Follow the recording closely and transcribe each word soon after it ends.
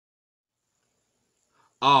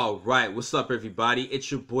All right, what's up, everybody?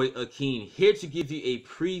 It's your boy Akeem here to give you a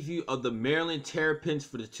preview of the Maryland Terrapins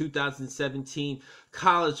for the 2017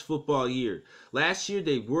 college football year. Last year,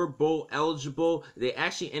 they were bowl eligible. They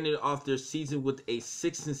actually ended off their season with a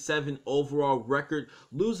 6-7 overall record,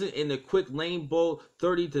 losing in the Quick Lane Bowl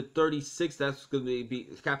 30-36. That's going to be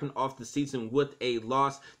capping off the season with a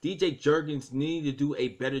loss. DJ Juergens needed to do a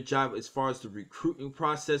better job as far as the recruiting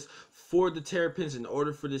process for the Terrapins in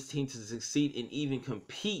order for this team to succeed and even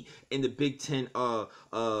compete in the Big Ten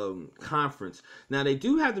conference. Now, they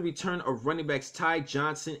do have the return of running backs Ty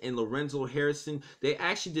Johnson and Lorenzo Harrison. They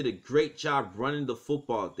actually did a great job running the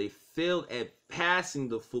football. They failed at passing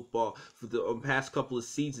the football for the past couple of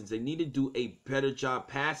seasons. They need to do a better job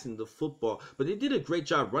passing the football, but they did a great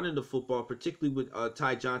job running the football, particularly with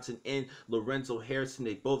Ty Johnson and Lorenzo Harrison.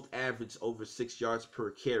 They both averaged over 6 yards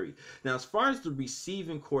per carry. Now, as far as the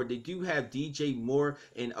receiving core, they do have DJ Moore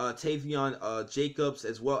and Tavion Jacobs,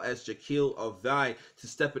 as well as Jaquil Avai to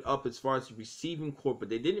step it up as far as the receiving core, but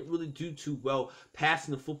they didn't really do too well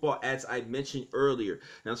passing the football, as I mentioned earlier.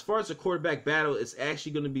 Now, as far as the quarterback battle, it's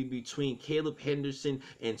actually going to be between Caleb Henderson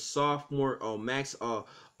and sophomore Max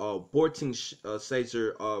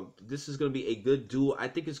Bortenscheiser. This is going to be a good duel. I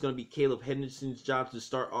think it's going to be Caleb Henderson's job to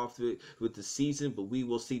start off with the season, but we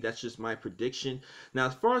will see. That's just my prediction. Now,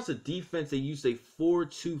 as far as the defense, they use a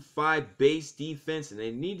 4-2-5 base defense, and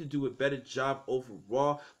they need to do a better job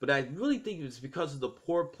overall, but I really think it's because of the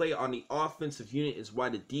poor play on the offensive unit is why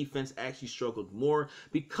the defense actually struggled more,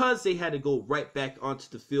 because they had to go right back onto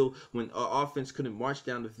the field when offense couldn't march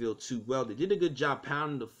down the field too well. They did a good job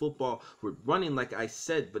pounding the football with running, like I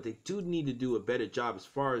said, but they do need to do a better job as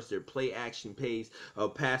far as their play action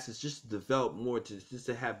passes, just to develop more, just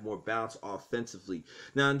to have more balance offensively.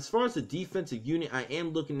 Now, as far as the defensive unit, I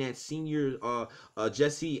am looking at senior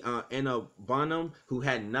Jesse Bonham, who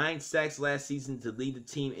had 9 sacks last season to lead the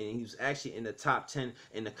team, and he was actually in the top 10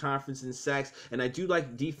 in the conference in sacks. And I do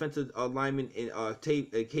like defensive lineman in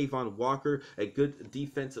Kayvon Walker, a good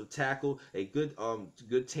defensive tackle, a good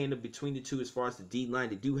tandem between the two as far as the D line.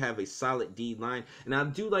 They do have a solid D line, and I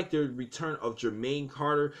do like the return of Jermaine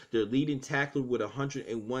Carter, their leading tackler, with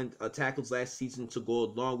 101 tackles last season to go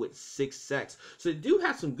along with 6 sacks. So they do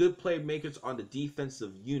have some good playmakers on the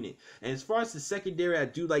defensive unit. And as far as the secondary, I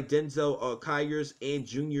do like Denzel Kyers and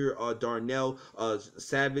Junior Darnell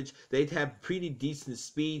Savage. They have pretty decent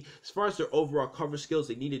speed. As far as their overall cover skills,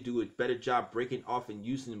 they need to do a better job breaking off and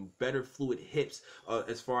using better fluid hips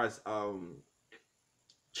as far as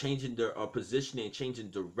changing their positioning and changing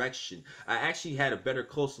direction. I actually had a better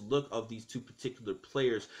closer look of these two particular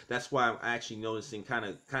players. That's why I'm actually noticing, kind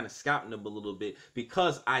of scouting them a little bit,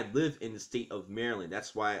 because I live in the state of Maryland.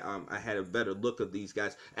 That's why I had a better look of these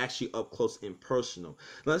guys actually up close and personal.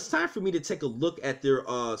 Now it's time for me to take a look at their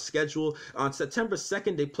schedule. On September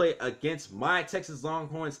 2nd, they play against my Texas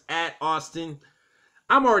Longhorns at Austin.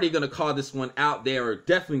 I'm already going to call this one out. They are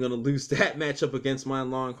definitely going to lose that matchup against my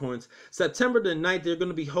Longhorns. September the 9th, they're going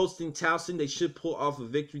to be hosting Towson. They should pull off a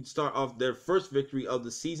victory, start off their first victory of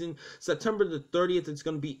the season. September the 30th, it's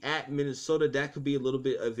going to be at Minnesota. That could be a little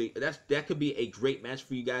bit of that could be a great match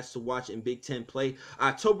for you guys to watch in Big Ten play.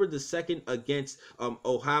 October the 2nd against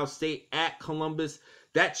Ohio State at Columbus.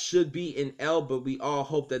 That should be an L, but we all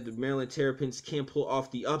hope that the Maryland Terrapins can pull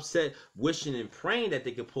off the upset, wishing and praying that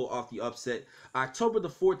they can pull off the upset. October the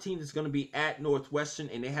 14th is going to be at Northwestern,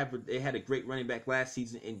 and they had a great running back last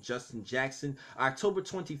season in Justin Jackson. October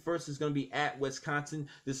 21st is going to be at Wisconsin.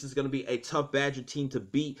 This is going to be a tough Badger team to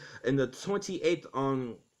beat. And the 28th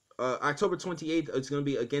on October 28th is going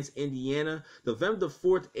to be against Indiana. November the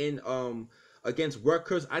 4th in against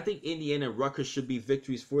Rutgers. I think Indiana and Rutgers should be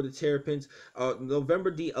victories for the Terrapins.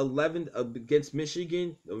 November the 11th against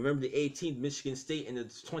Michigan. November the 18th, Michigan State, and the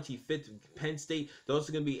 25th, Penn State. Those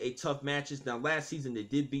are going to be a tough matches. Now, last season they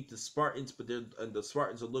did beat the Spartans, but the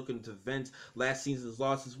Spartans are looking to vent last season's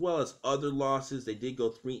loss as well as other losses. They did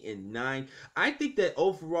go 3-9. I think that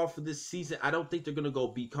overall for this season, I don't think they're going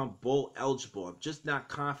to become bowl eligible. I'm just not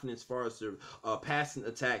confident as far as their passing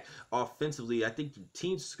attack offensively. I think the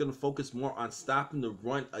team's going to focus more on stopping the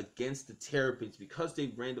run against the Terrapins because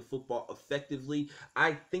they ran the football effectively.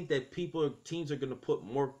 I think that teams are going to put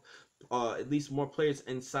more, at least more players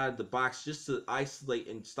inside the box just to isolate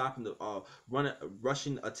and stopping the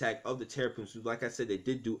rushing attack of the Terrapins. Like I said, they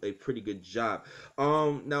did do a pretty good job.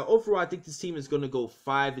 Now overall, I think this team is going to go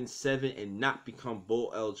 5-7 and not become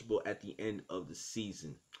bowl eligible at the end of the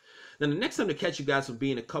season. Now, the next time to catch you guys will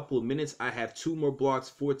be in a couple of minutes. I have 2 more blogs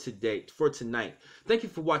for tonight. Thank you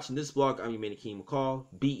for watching this vlog. I'm your man, Akeem McCall.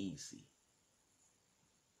 Be easy.